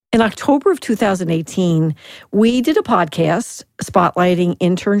In October of 2018, we did a podcast spotlighting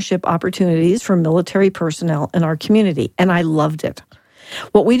internship opportunities for military personnel in our community, and I loved it.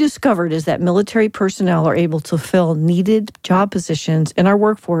 What we discovered is that military personnel are able to fill needed job positions in our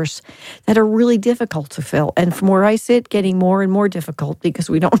workforce that are really difficult to fill. And from where I sit, getting more and more difficult because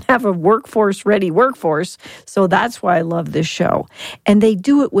we don't have a workforce-ready workforce. So that's why I love this show. And they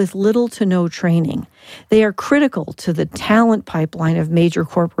do it with little to no training. They are critical to the talent pipeline of major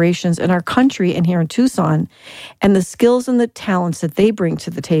corporations in our country and here in Tucson. And the skills and the talents that they bring to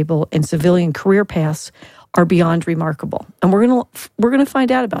the table in civilian career paths are beyond remarkable. And we're going to find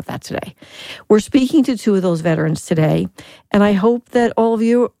out about that today. We're speaking to two of those veterans today, and I hope that all of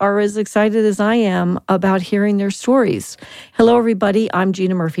you are as excited as I am about hearing their stories. Hello, everybody. I'm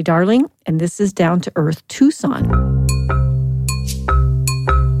Gina Murphy-Darling, and this is Down to Earth Tucson.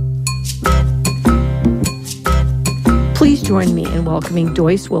 Please join me in welcoming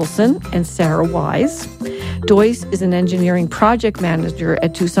Doyce Wilson and Sarah Wise. Doyce is an engineering project manager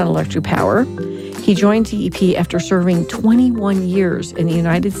at Tucson Electric Power. He joined TEP after serving 21 years in the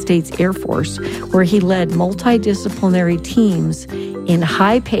United States Air Force, where he led multidisciplinary teams in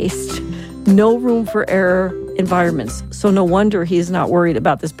high-paced, no room for error environments. So no wonder he is not worried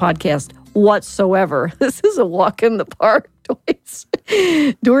about this podcast whatsoever. This is a walk in the park, Doyce.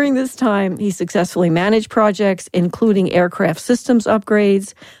 During this time, he successfully managed projects, including aircraft systems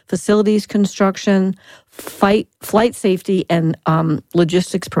upgrades, facilities construction, flight safety, and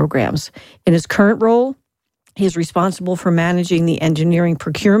logistics programs. In his current role, he is responsible for managing the engineering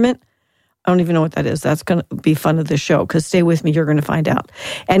procurement. I don't even know what that is. That's going to be fun of the show, because stay with me, you're going to find out.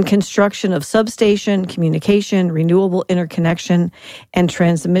 And construction of substation, communication, renewable interconnection, and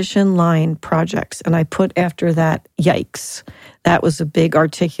transmission line projects. And I put after that, yikes. That was a big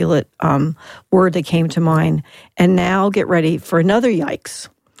articulate word that came to mind. And now get ready for another yikes.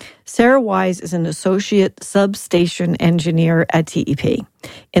 Sarah Wise is an associate substation engineer at TEP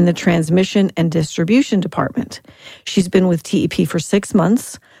in the transmission and distribution department. She's been with TEP for 6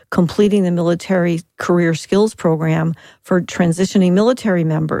 months, completing the military career skills program for transitioning military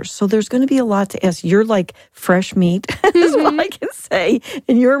members. So there's going to be a lot to ask. You're like fresh meat, is what I can say.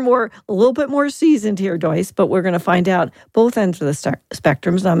 And you're a little bit more seasoned here, Doyce, but we're going to find out both ends of the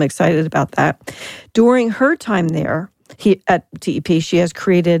spectrums, and I'm excited about that. During her time there, at TEP, she has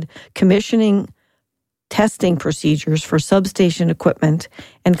created commissioning testing procedures for substation equipment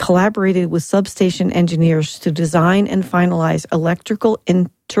and collaborated with substation engineers to design and finalize electrical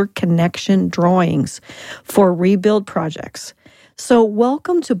interconnection drawings for rebuild projects. So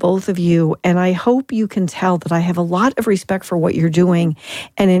welcome to both of you, and I hope you can tell that I have a lot of respect for what you're doing.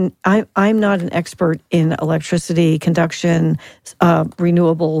 And I'm not an expert in electricity, conduction,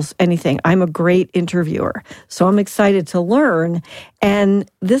 renewables, anything. I'm a great interviewer, so I'm excited to learn. And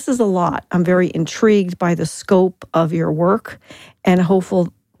this is a lot. I'm very intrigued by the scope of your work, and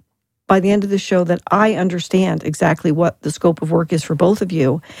hopeful by the end of the show that I understand exactly what the scope of work is for both of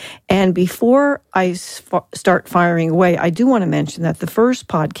you. And before I start firing away, I do want to mention that the first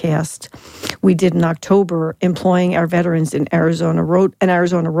podcast we did in October, employing our veterans in Arizona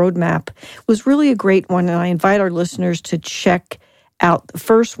roadmap, was really a great one. And I invite our listeners to check out the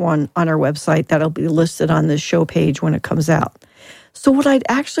first one on our website. That'll be listed on this show page when it comes out. So what I'd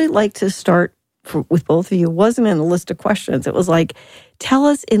actually like to start with both of you wasn't in a list of questions. It was like, tell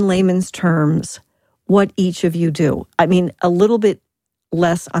us in layman's terms what each of you do. I mean, a little bit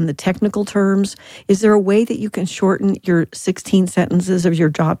less on the technical terms. Is there a way that you can shorten your 16 sentences of your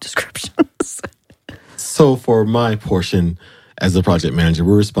job descriptions? So for my portion as the project manager,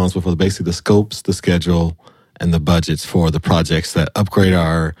 we're responsible for basically the scopes, the schedule, and the budgets for the projects that upgrade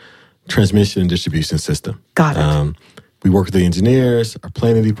our transmission and distribution system. Got it. We work with the engineers, our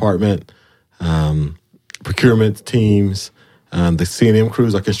planning department, procurement teams, the C&M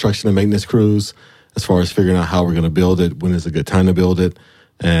crews, our construction and maintenance crews, as far as figuring out how we're going to build it, when is a good time to build it,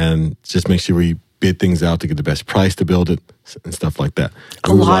 and just make sure we bid things out to get the best price to build it and stuff like that.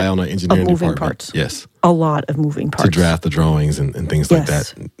 We rely on our engineering department. Parts. Yes. A lot of moving parts. To draft the drawings and things like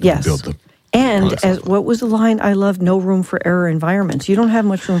that. Yes. Build the and what was the line I love? No room for error environments. You don't have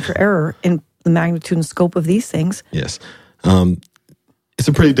much room for error in the magnitude and scope of these things. Yes. It's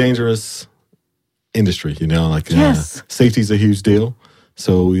a pretty dangerous industry, safety is a huge deal.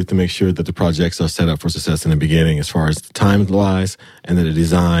 So we have to make sure that the projects are set up for success in the beginning as far as the time-wise, and that the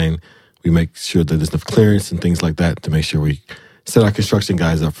design, we make sure that there's enough clearance and things like that to make sure we set our construction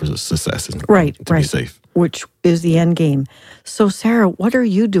guys up for success and to be safe. Which is the end game. So Sarah, what are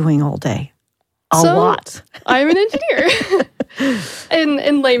you doing all day? A lot. I'm an engineer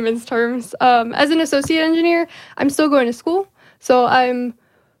in layman's terms. As an associate engineer, I'm still going to school. So I'm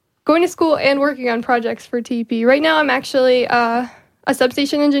going to school and working on projects for TEP. Right now, I'm actually a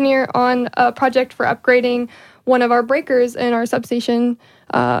substation engineer on a project for upgrading one of our breakers in our substation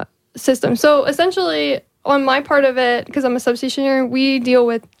system. So essentially, on my part of it, because I'm a substation engineer, we deal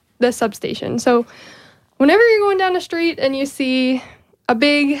with the substation. So whenever you're going down the street and you see a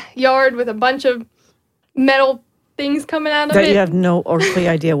big yard with a bunch of metal things coming out of it. That you have no earthly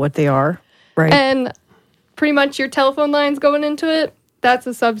idea what they are, right? And pretty much your telephone lines going into it, that's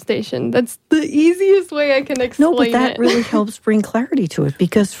a substation. That's the easiest way I can explain it. No, but that really helps bring clarity to it,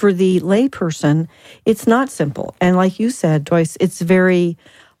 because for the layperson, it's not simple. And like you said, Joyce, it's very,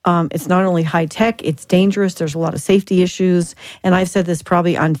 it's not only high tech, it's dangerous. There's a lot of safety issues. And I've said this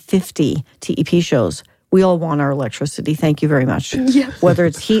probably on 50 TEP shows. We all want our electricity. Thank you very much. Yeah. Whether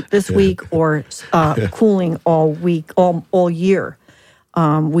it's heat this week or cooling all week, all year,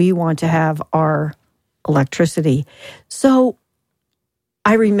 we want to have our electricity. So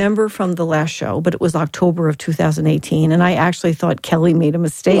I remember from the last show, but it was October of 2018, and I actually thought Kelly made a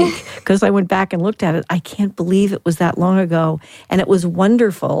mistake because I went back and looked at it. I can't believe it was that long ago, and it was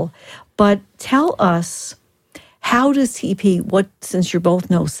wonderful. But tell us, how does TEP, since you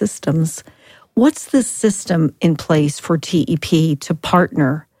both know systems, what's the system in place for TEP to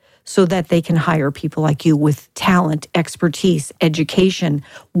partner so that they can hire people like you with talent, expertise, education,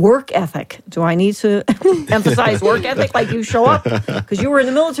 work ethic? Do I need to emphasize work ethic, like you show up? Because you were in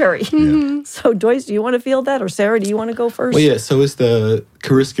the military. Yeah. So Joyce, do you want to field that? Or Sarah, do you want to go first? Well, yeah, so it's the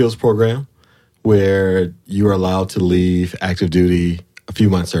Career Skills Program where you are allowed to leave active duty a few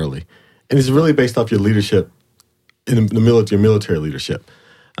months early. And it's really based off your leadership in the military leadership.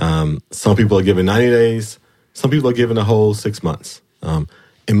 Some people are given 90 days. Some people are given a whole 6 months.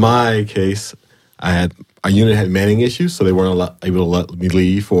 In my case, our unit had manning issues, so they weren't able to let me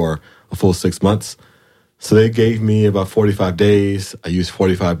leave for a full 6 months. So they gave me about 45 days. I used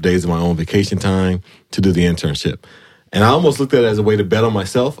 45 days of my own vacation time to do the internship. And I almost looked at it as a way to bet on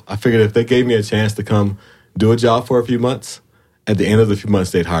myself. I figured if they gave me a chance to come do a job for a few months, at the end of the few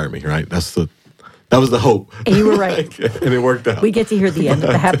months, they'd hire me, right? That was the hope. And you were right. And it worked out. We get to hear the end,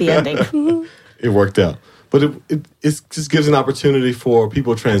 the happy ending. It worked out. But it just gives an opportunity for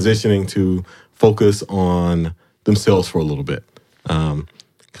people transitioning to focus on themselves for a little bit.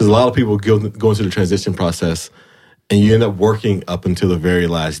 Because a lot of people go into the transition process and you end up working up until the very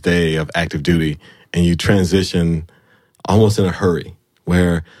last day of active duty, and you transition almost in a hurry,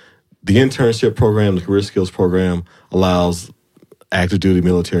 where the internship program, the Career Skills Program, allows active duty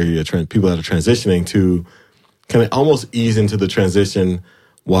military people that are transitioning to kind of almost ease into the transition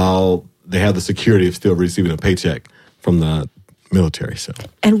while they have the security of still receiving a paycheck from the military. So,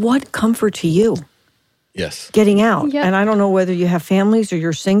 and what comfort to you? Yes. Getting out. Yep. And I don't know whether you have families or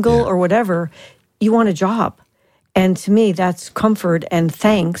you're single or whatever, you want a job. And to me, that's comfort and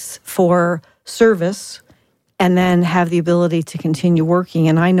thanks for service, and then have the ability to continue working.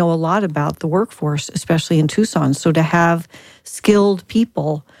 And I know a lot about the workforce, especially in Tucson. So to have skilled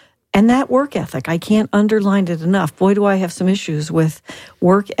people and that work ethic, I can't underline it enough. Boy, do I have some issues with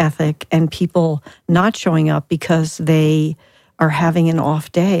work ethic and people not showing up because they are having an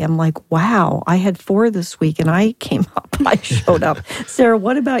off day. I'm like, wow, I had 4 this week and I came up, I showed up. Sarah,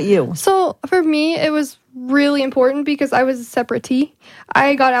 what about you? So for me, it was really important because I was a separatee.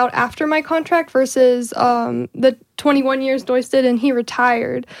 I got out after my contract versus the 21 years Joyce did, and he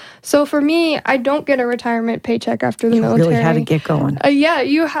retired. So for me, I don't get a retirement paycheck after the military. You really had to get going.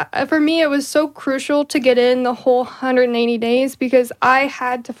 For me, it was so crucial to get in the whole 180 days because I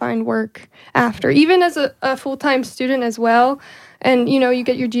had to find work after, even as a full-time student as well. And, you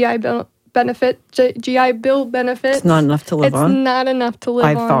get your GI Bill benefit. It's not enough to live on. It's not enough to live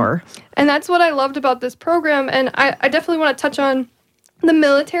on. By far. And that's what I loved about this program. And I definitely want to touch on the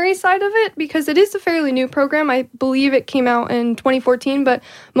military side of it because it is a fairly new program. I believe it came out in 2014, but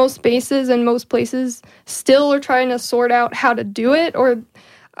most bases and most places still are trying to sort out how to do it. Or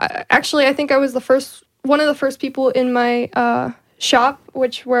actually, I think I was one of the first people in my shop,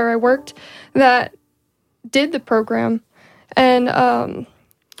 where I worked, that did the program. And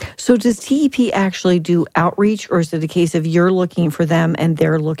so does TEP actually do outreach, or is it a case of you're looking for them and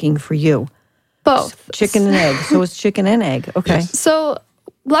they're looking for you? Both. Chicken and egg. So it's chicken and egg. Okay. Yes. So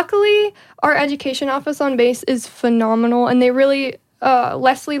luckily, our education office on base is phenomenal. And they really,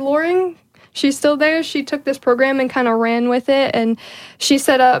 Leslie Loring, she's still there. She took this program and kind of ran with it. And she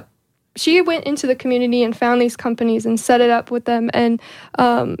went into the community and found these companies and set it up with them. And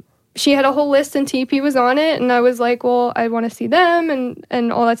she had a whole list and TEP was on it. And I was like, well, I want to see them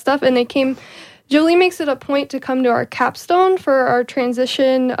and all that stuff. And they came. Jolie makes it a point to come to our capstone for our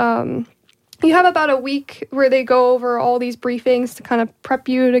transition you have about a week where they go over all these briefings to kind of prep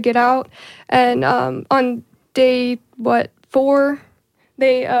you to get out. And on day, 4,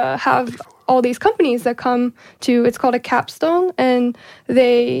 they have all these companies that come to, it's called a capstone, and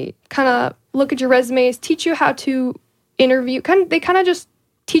they kind of look at your resumes, teach you how to interview. They kind of just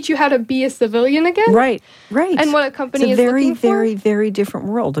teach you how to be a civilian again. Right. And what a company is very, looking for. very, very different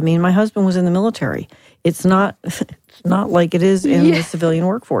world. I mean, my husband was in the military. It's not like it is in the civilian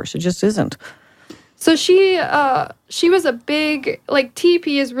workforce. It just isn't. So she was a big, like, TEP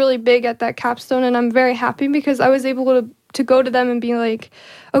is really big at that capstone, and I'm very happy because I was able to go to them and be like,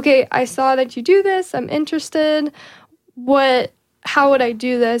 okay, I saw that you do this. I'm interested. How would I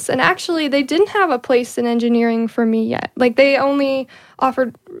do this? And actually, they didn't have a place in engineering for me yet. Like, they only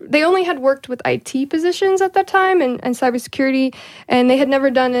had worked with IT positions at that time and cybersecurity, and they had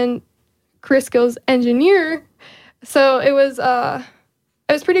never done an career skills engineer. So it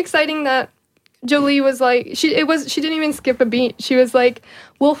was pretty exciting that Jolie was like, she didn't even skip a beat. She was like,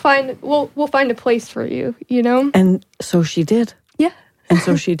 we'll find a place for you, you know? And so she did. Yeah. And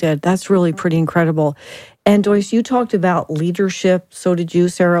so she did. That's really pretty incredible. And Doyce, you talked about leadership. So did you,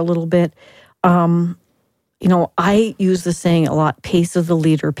 Sarah, a little bit. I use the saying a lot, pace of the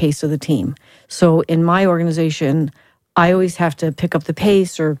leader, pace of the team. So in my organization, I always have to pick up the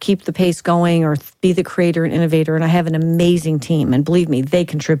pace or keep the pace going or be the creator and innovator. And I have an amazing team. And believe me, they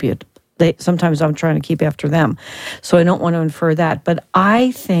contribute. Sometimes I'm trying to keep after them. So I don't want to infer that. But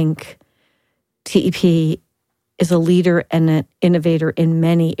I think TEP is a leader and an innovator in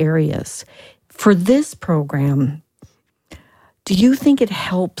many areas. For this program, do you think it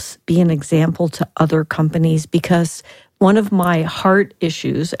helps be an example to other companies? Because one of my heart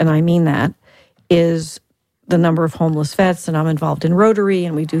issues, and I mean that, is the number of homeless vets, and I'm involved in Rotary,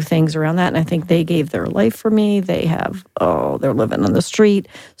 and we do things around that, and I think they gave their life for me. They're living on the street.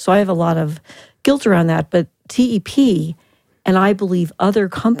 So I have a lot of guilt around that. But TEP, and I believe other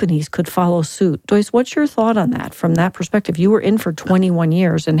companies could follow suit. Doyce, what's your thought on that from that perspective? You were in for 21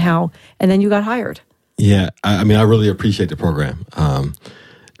 years, and then you got hired. Yeah, I mean, I really appreciate the program.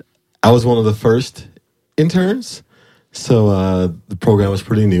 I was one of the first interns, so the program was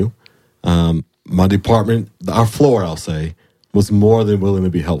pretty new. My department, our floor, I'll say, was more than willing to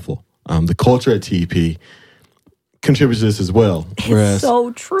be helpful. The culture at TEP contributes to this as well. It's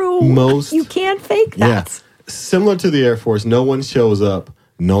so true. You can't fake that. Yeah, similar to the Air Force, no one shows up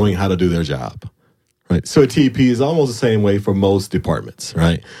knowing how to do their job. Right. So at TEP is almost the same way for most departments,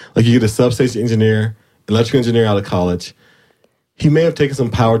 right? Like you get a substation engineer, electrical engineer out of college. He may have taken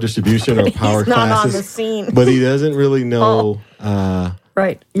some power distribution or power He's not classes, on the scene. but he doesn't really know.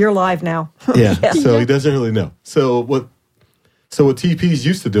 Right. You're live now. Yeah. So he doesn't really know. So what TEP is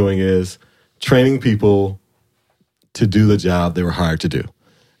used to doing is training people to do the job they were hired to do.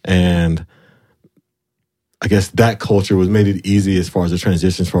 And I guess that culture made it easy as far as the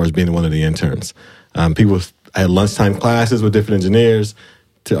transition, as far as being one of the interns. People had lunchtime classes with different engineers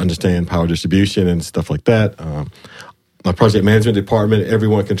to understand power distribution and stuff like that. My project management department,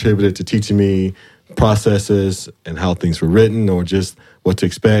 everyone contributed to teaching me processes and how things were written or just what to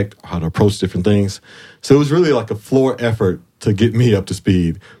expect, how to approach different things. So it was really like a floor effort to get me up to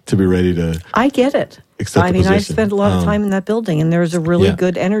speed to be ready to I get it. Accept the position. I spent a lot of time in that building, and there's a really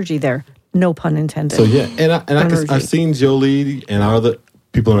good energy there. No pun intended. So yeah, I've seen Jolie and our other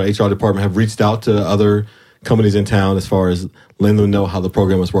people in our HR department have reached out to other companies in town as far as letting them know how the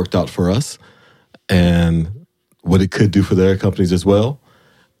program has worked out for us and what it could do for their companies as well.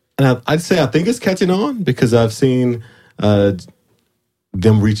 And I'd say I think it's catching on because I've seen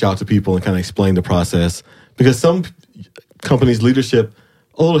them reach out to people and kind of explain the process. Because some companies' leadership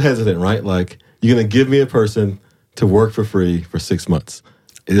a little hesitant, right? Like, you're going to give me a person to work for free for 6 months.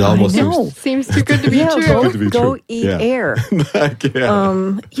 It almost seems too good to be true. Go eat air.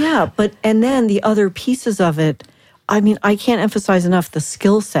 And then the other pieces of it, I mean, I can't emphasize enough the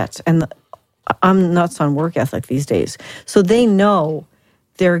skill sets. And I'm nuts on work ethic these days. So they know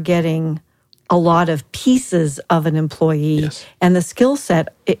they're getting a lot of pieces of an employee. Yes. And the skill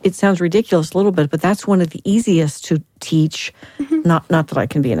set, it sounds ridiculous a little bit, but that's one of the easiest to teach. Mm-hmm. Not that I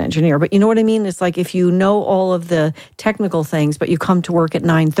can be an engineer, but you know what I mean? It's like if you know all of the technical things, but you come to work at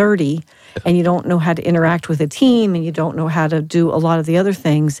 9:30 and you don't know how to interact with a team and you don't know how to do a lot of the other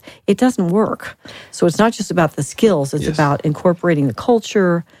things, it doesn't work. So it's not just about the skills, it's about incorporating the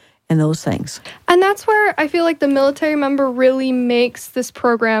culture and those things. And that's where I feel like the military member really makes this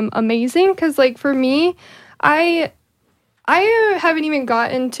program amazing. Because, like, for me, I haven't even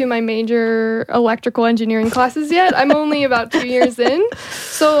gotten to my major electrical engineering classes yet. I'm only about 2 years in.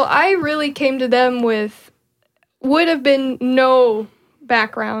 So I really came to them would have been no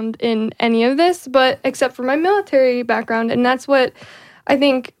background in any of this, but except for my military background. And that's what I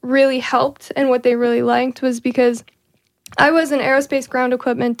think really helped, and what they really liked was because I was an aerospace ground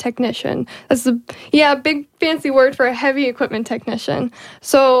equipment technician. That's a big fancy word for a heavy equipment technician.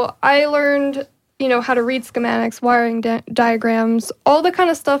 So I learned, how to read schematics, wiring diagrams, all the kind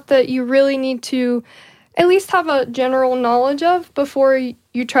of stuff that you really need to at least have a general knowledge of before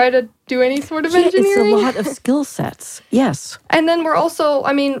you try to do any sort of engineering. It's a lot of skill sets. Yes. And then we're also,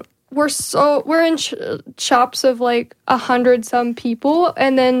 we're in shops of like 100 some people,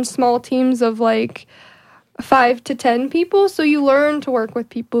 and then small teams of like 5 to 10 people. So you learn to work with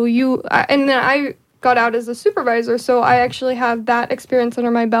people. And then I got out as a supervisor, so I actually have that experience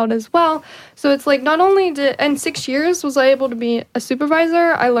under my belt as well. So it's like not only in 6 years was I able to be a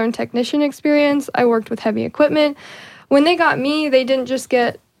supervisor, I learned technician experience, I worked with heavy equipment. When they got me, they didn't just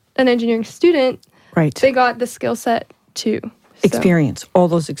get an engineering student. Right. They got the skill set too. Experience, all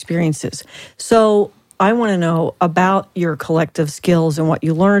those experiences. So I want to know about your collective skills and what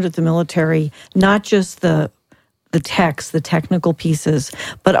you learned at the military, not just the technical pieces,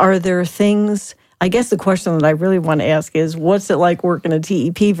 but are there things, I guess the question that I really want to ask is, what's it like working at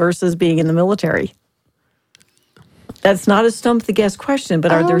TEP versus being in the military? That's not a stump the guest question,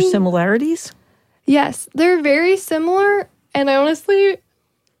 but are there similarities? Yes, they're very similar, and I honestly,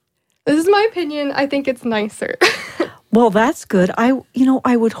 this is my opinion, I think it's nicer. Well, that's good. I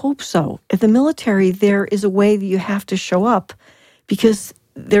would hope so. At the military, there is a way that you have to show up because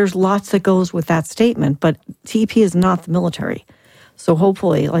there's lots that goes with that statement, but TEP is not the military. So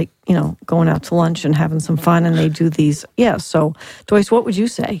hopefully, going out to lunch and having some fun, and they do these. Yeah, so, Joyce, what would you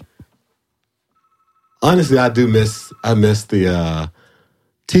say? Honestly, I miss the,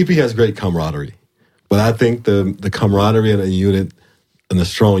 TEP has great camaraderie, but I think the camaraderie in a unit, and the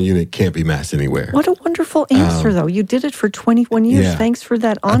strong unit can't be matched anywhere. What a wonderful answer, though. You did it for 21 years. Yeah. Thanks for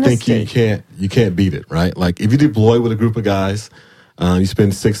that honesty. I think you can't beat it, right? Like if you deploy with a group of guys, you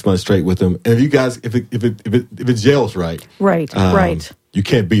spend 6 months straight with them, and if you guys, if it gels right, right, you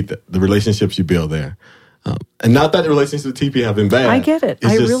can't beat the relationships you build there. And not that the relationships with TP have been bad. I get it.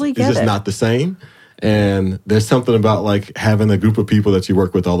 Really get it. It's just not the same. And there's something about like having a group of people that you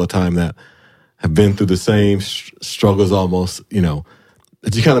work with all the time that have been through the same struggles almost,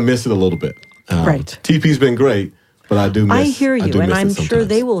 that you kind of miss it a little bit. Right. TP's been great, but I do miss I hear you, and I'm sure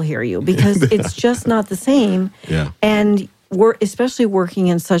they will hear you because it's just not the same. Yeah. And we're especially working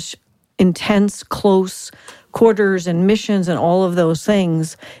in such intense, close quarters and missions and all of those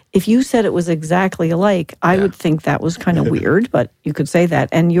things. If you said it was exactly alike, I would think that was kind of weird, but you could say that.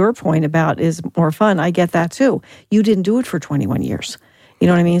 And your point about is more fun. I get that too. You didn't do it for 21 years. You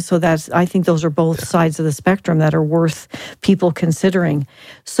know what I mean? So I think those are both sides of the spectrum that are worth people considering.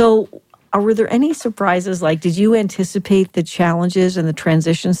 So were there any surprises? Like, did you anticipate the challenges and the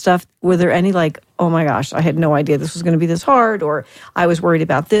transition stuff? Were there any like, oh my gosh, I had no idea this was going to be this hard, or I was worried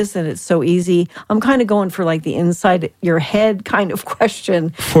about this and it's so easy? I'm kind of going for like the inside your head kind of question.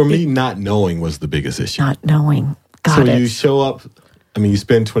 For me, not knowing was the biggest issue. Not knowing. Got it. So you show up, you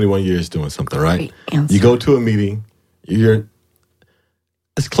spend 21 years doing something, right? Great answer. You go to a meeting, you're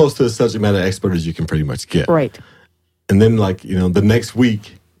as close to a subject matter expert as you can pretty much get. Right. And then the next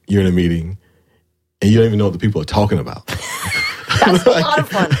week, you're in a meeting and you don't even know what the people are talking about. That's a lot of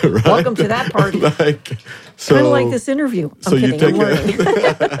fun. Right? Welcome to that party. Kind of like this interview. So you take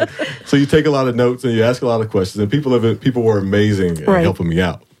a lot of notes and you ask a lot of questions, and people were amazing at helping me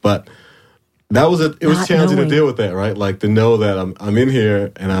out. But it was challenging to deal with that, right? Like to know that I'm in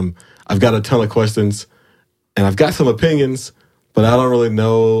here and I've got a ton of questions and I've got some opinions, but I don't really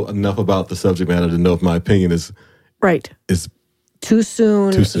know enough about the subject matter to know if my opinion is too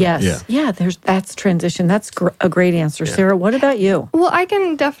soon. Yes. Yeah, that's transition. That's a great answer. Yeah. Sarah, what about you? Well, I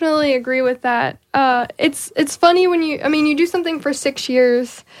can definitely agree with that. It's funny when you do something for 6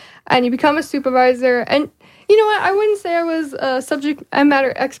 years and you become a supervisor, and you know what? I wouldn't say I was a subject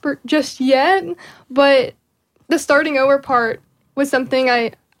matter expert just yet, but the starting over part was something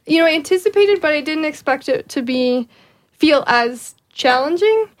I anticipated, but I didn't expect it to feel as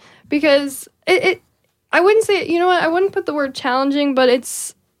challenging because I wouldn't say, I wouldn't put the word challenging, but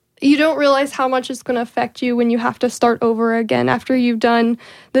you don't realize how much it's going to affect you when you have to start over again after you've done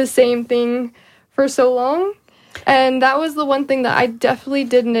the same thing for so long. And that was the one thing that I definitely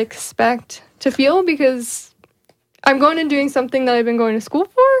didn't expect to feel, because I'm going and doing something that I've been going to school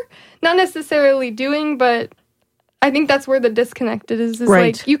for. Not necessarily doing, but I think that's where the disconnect is.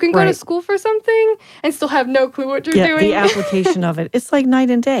 Right, like you can go to school for something and still have no clue what you're doing. The application of it. It's like night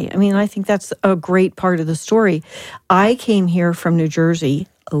and day. I think that's a great part of the story. I came here from New Jersey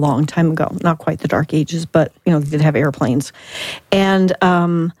a long time ago, not quite the dark ages, but, they did have airplanes. And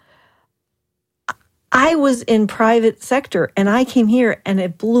I was in private sector, and I came here, and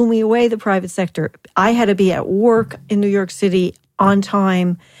it blew me away, the private sector. I had to be at work in New York City on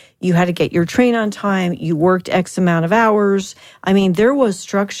time. You had to get your train on time. You worked X amount of hours. I mean, there was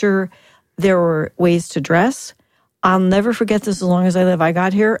structure. There were ways to dress. I'll never forget this as long as I live. I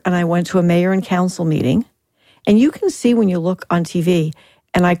got here, and I went to a mayor and council meeting. And you can see when you look on TV,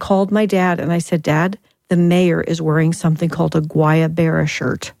 and I called my dad, and I said, Dad, the mayor is wearing something called a Guayabera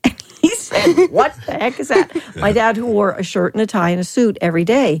shirt. He said, what the heck is that? My dad, who wore a shirt and a tie and a suit every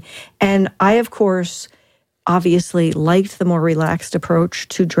day. And I, of course, obviously liked the more relaxed approach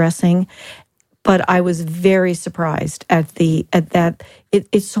to dressing. But I was very surprised at that.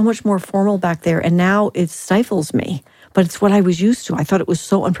 It's so much more formal back there. And now it stifles me. But it's what I was used to. I thought it was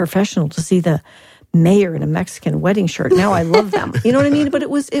so unprofessional to see the mayor in a Mexican wedding shirt. Now I love them. You know what I mean? But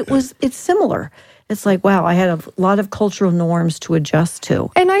it's similar. It's like, wow, I had a lot of cultural norms to adjust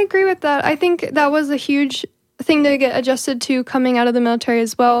to. And I agree with that. I think that was a huge thing to get adjusted to coming out of the military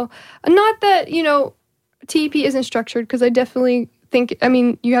as well. Not that, TEP isn't structured, because I definitely think,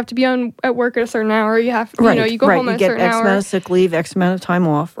 you have to be at work at a certain hour. You have, you go home at a certain hour. You get X amount of sick leave, X amount of time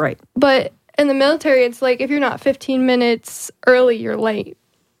off, right. But in the military, it's like, if you're not 15 minutes early, you're late,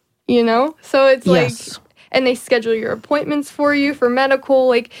 So it's like, and they schedule your appointments for you for medical,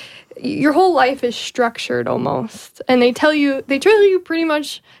 like, your whole life is structured almost. And they tell you pretty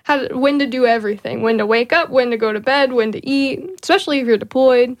much when to do everything, when to wake up, when to go to bed, when to eat, especially if you're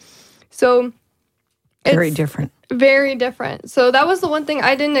deployed. So it's very different. Very different. So that was the one thing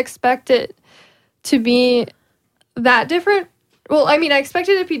I didn't expect it to be that different. Well, I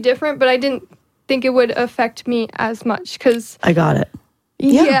expected it to be different, but I didn't think it would affect me as much, because I got it.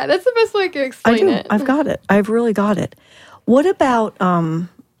 Yeah, that's the best way I can explain it. I've got it. I've really got it. What about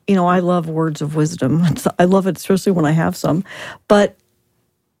I love words of wisdom. I love it, especially when I have some. But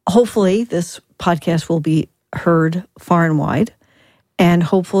hopefully this podcast will be heard far and wide. And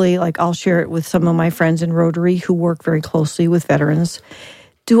hopefully, I'll share it with some of my friends in Rotary who work very closely with veterans.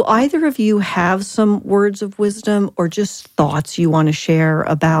 Do either of you have some words of wisdom or just thoughts you want to share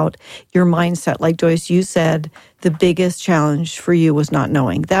about your mindset? Like Joyce, you said the biggest challenge for you was not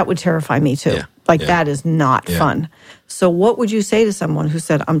knowing. That would terrify me too. That is not fun. So what would you say to someone who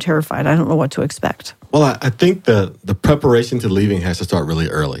said, I'm terrified, I don't know what to expect? Well, I think the preparation to leaving has to start really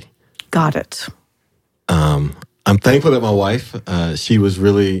early. Got it. I'm thankful that my wife, she's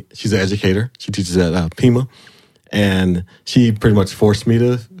an educator. She teaches at Pima. And she pretty much forced me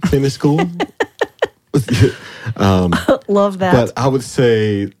to finish school. Love that. But I would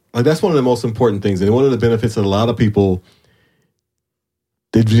say, that's one of the most important things. And one of the benefits that a lot of people,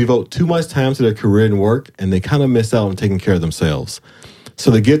 they devote too much time to their career and work, and they kind of miss out on taking care of themselves. So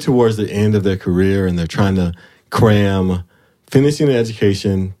they get towards the end of their career, and they're trying to cram finishing the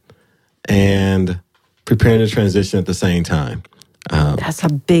education and preparing to transition at the same time. That's a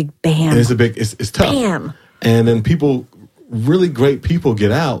big bam. It's tough. Bam. And then really great people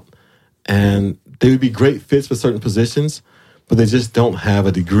get out, and they would be great fits for certain positions, but they just don't have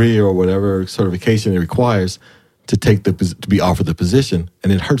a degree or whatever certification it requires to be offered the position,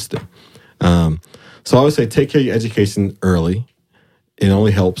 and it hurts them. So I would say take care of your education early. It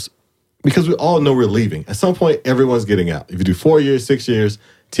only helps because we all know we're leaving. At some point, everyone's getting out. If you do 4 years, 6 years,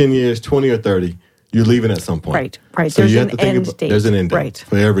 10 years, 20 or 30, you're leaving at some point. Right. So there's an end date. There's an end date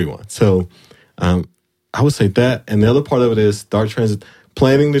for everyone. So I would say that. And the other part of it is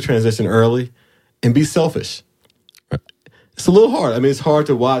planning the transition early and be selfish. It's a little hard. It's hard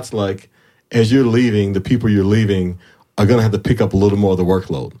to watch, as you're leaving, the people you're leaving are going to have to pick up a little more of the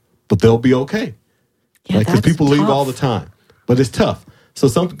workload. But they'll be okay. Because people leave all the time. But it's tough. So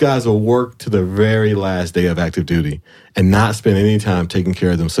some guys will work to the very last day of active duty and not spend any time taking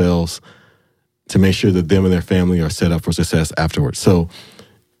care of themselves to make sure that them and their family are set up for success afterwards. So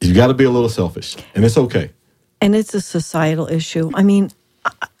you got to be a little selfish, and it's okay. And it's a societal issue.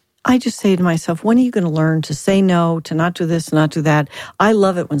 I just say to myself, when are you going to learn to say no, to not do this, not do that? I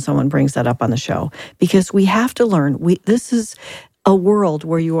love it when someone brings that up on the show, because we have to learn. This is a world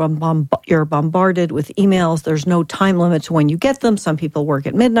where you're bombarded with emails. There's no time limit to when you get them. Some people work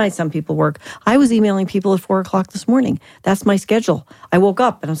at midnight. Some people work. I was emailing people at 4 o'clock this morning. That's my schedule. I woke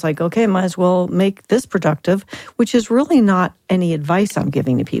up and I was like, okay, might as well make this productive, which is really not any advice I'm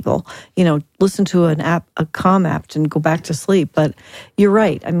giving to people. Listen to a Calm app and go back to sleep. But you're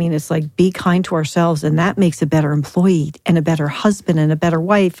right. It's like, be kind to ourselves, and that makes a better employee and a better husband and a better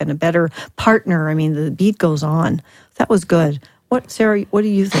wife and a better partner. The beat goes on. That was good. Sarah, what are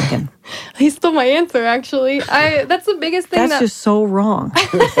you thinking? He stole my answer, actually. That's the biggest thing. That's just so wrong.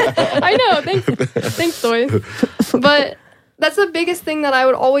 I know. Thanks, Joyce. But that's the biggest thing that I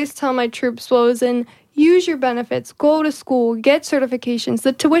would always tell my troops was use your benefits, go to school, get certifications.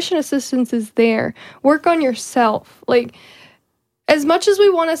 The tuition assistance is there. Work on yourself. Like, as much as we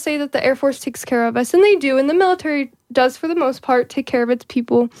want to say that the Air Force takes care of us, and they do, and the military does for the most part take care of its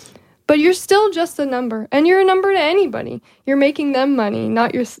people, but you're still just a number, and you're a number to anybody. You're making them money,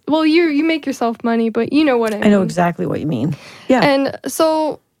 not your. Well, you make yourself money, but you know what I mean. I know exactly what you mean. Yeah. And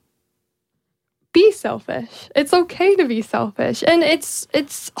so, be selfish. It's okay to be selfish, and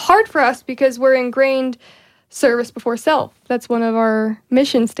it's hard for us because we're ingrained service before self. That's one of our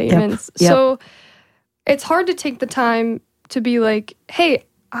mission statements. Yep. So it's hard to take the time to be like, hey,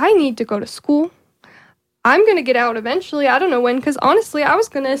 I need to go to school. I'm going to get out eventually. I don't know when, because honestly, I was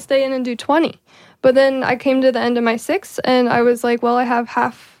going to stay in and do 20. But then I came to the end of my 6, and I was like, well, I have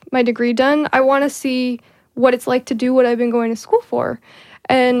half my degree done. I want to see what it's like to do what I've been going to school for.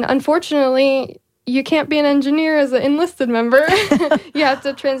 And unfortunately, you can't be an engineer as an enlisted member. You have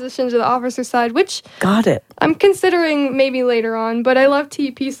to transition to the officer side, which Got it. I'm considering maybe later on. But I love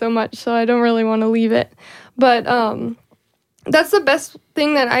TEP so much, so I don't really want to leave it. But that's the best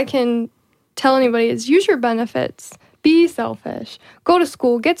thing that I can tell anybody is use your benefits, be selfish, go to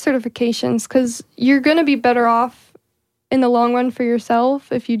school, get certifications, because you're going to be better off in the long run for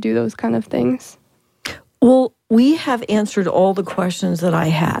yourself if you do those kind of things. Well, we have answered all the questions that I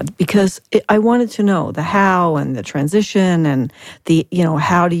had because I wanted to know the how and the transition and the,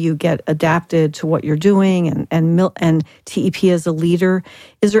 how do you get adapted to what you're doing and TEP as a leader.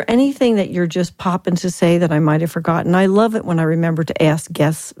 Is there anything that you're just popping to say that I might have forgotten? I love it when I remember to ask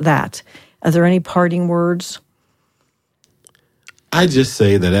guests that. Are there any parting words? I just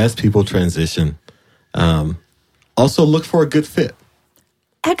say that as people transition, also look for a good fit.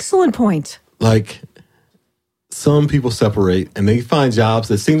 Excellent point. Like, some people separate and they find jobs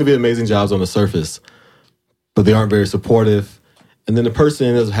that seem to be amazing jobs on the surface, but they aren't very supportive. And then the person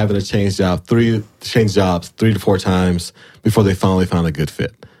ends up having to change jobs 3 to 4 times before they finally find a good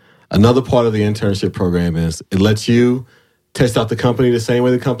fit. Another part of the internship program is it lets you test out the company the same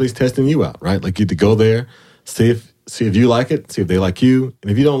way the company's testing you out, right? Like, you get to go there, see if you like it, see if they like you. And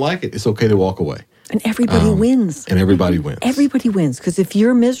if you don't like it, it's okay to walk away. And everybody wins. And everybody wins. Everybody wins. Because if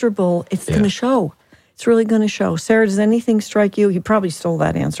you're miserable, it's going to show. It's really going to show. Sarah, does anything strike you? You probably stole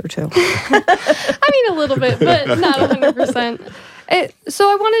that answer too. I mean, a little bit, but not 100%.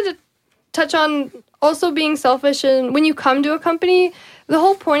 So I wanted to touch on also being selfish. And when you come to a company, the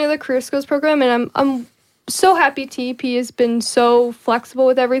whole point of the Career Skills program, and I'm so happy TEP has been so flexible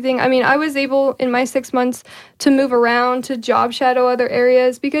with everything. I mean, I was able in my 6 months to move around, to job shadow other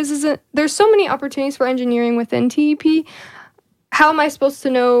areas, because there's so many opportunities for engineering within TEP. How am I supposed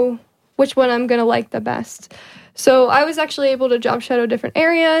to know which one I'm going to like the best? So I was actually able to job shadow different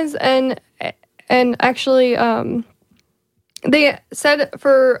areas, and actually they said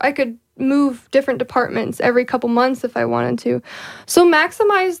I could move different departments every couple months if I wanted to. So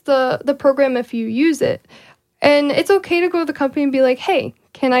maximize the program if you use it. And it's okay to go to the company and be like, hey,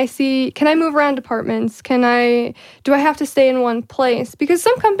 can I move around departments? Do I have to stay in one place? Because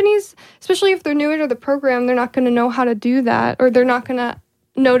some companies, especially if they're newer to the program, they're not going to know how to do that, or they're not going to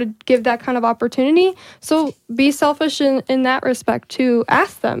know to give that kind of opportunity. So be selfish in that respect too.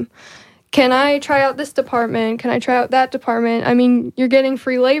 Ask them, can I try out this department? Can I try out that department? I mean, you're getting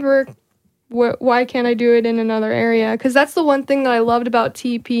free labor. Why can't I do it in another area? Because that's the one thing that I loved about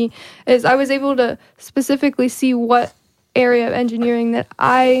TEP is I was able to specifically see what area of engineering that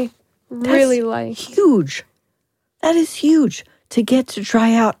I really like. Huge. That is huge to get to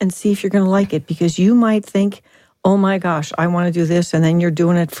try out and see if you're going to like it, because you might think, oh my gosh, I want to do this. And then you're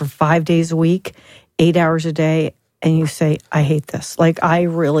doing it for 5 days a week, 8 hours a day. And you say, I hate this. Like, I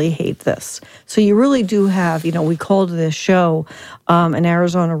really hate this. So you really do have, we called this show an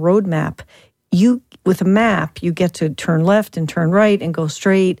Arizona roadmap. With a map, you get to turn left and turn right and go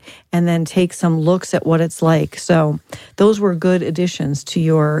straight and then take some looks at what it's like. So those were good additions to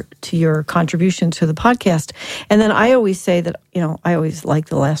your contribution to the podcast. And then I always say that, I always like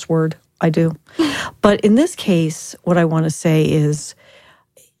the last word. I do. But in this case, what I want to say is,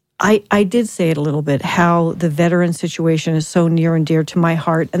 I did say it a little bit, how the veteran situation is so near and dear to my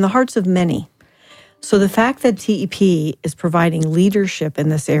heart and the hearts of many. So the fact that TEP is providing leadership in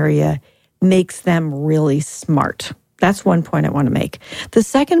this area makes them really smart. That's one point I want to make. The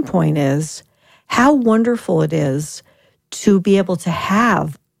second point is how wonderful it is to be able to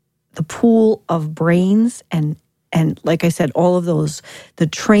have the pool of brains and And like I said, all of those, the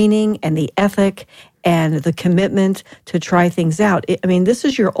training and the ethic and the commitment to try things out. This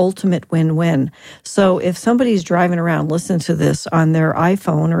is your ultimate win-win. So if somebody's driving around listening to this on their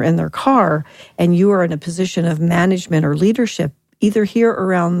iPhone or in their car, and you are in a position of management or leadership, either here or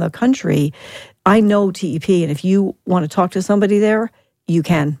around the country, I know TEP, and if you want to talk to somebody there, you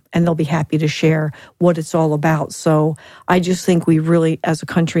can, and they'll be happy to share what it's all about. So I just think we really, as a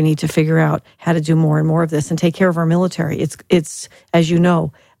country, need to figure out how to do more and more of this and take care of our military. It's as you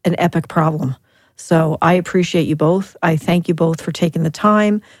know, an epic problem. So I appreciate you both. I thank you both for taking the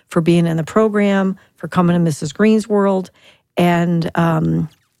time, for being in the program, for coming to Mrs. Green's World. And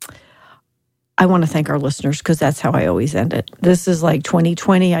I want to thank our listeners, because that's how I always end it. This is like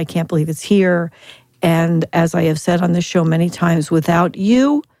 2020. I can't believe it's here. And as I have said on this show many times, without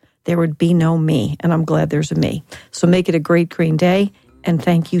you, there would be no me. And I'm glad there's a me. So make it a great green day. And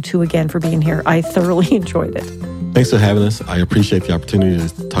thank you two again for being here. I thoroughly enjoyed it. Thanks for having us. I appreciate the opportunity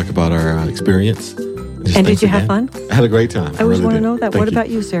to talk about our experience. And did you have fun? I had a great time. I always want to know that. What about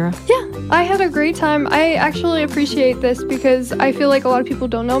you, Sarah? Yeah, I had a great time. I actually appreciate this because I feel like a lot of people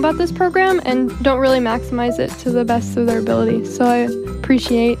don't know about this program and don't really maximize it to the best of their ability. So I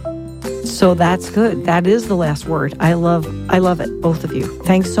appreciate. So that's good. That is the last word. I love it, both of you.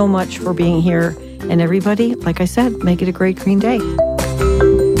 Thanks so much for being here. And everybody, like I said, make it a great green day.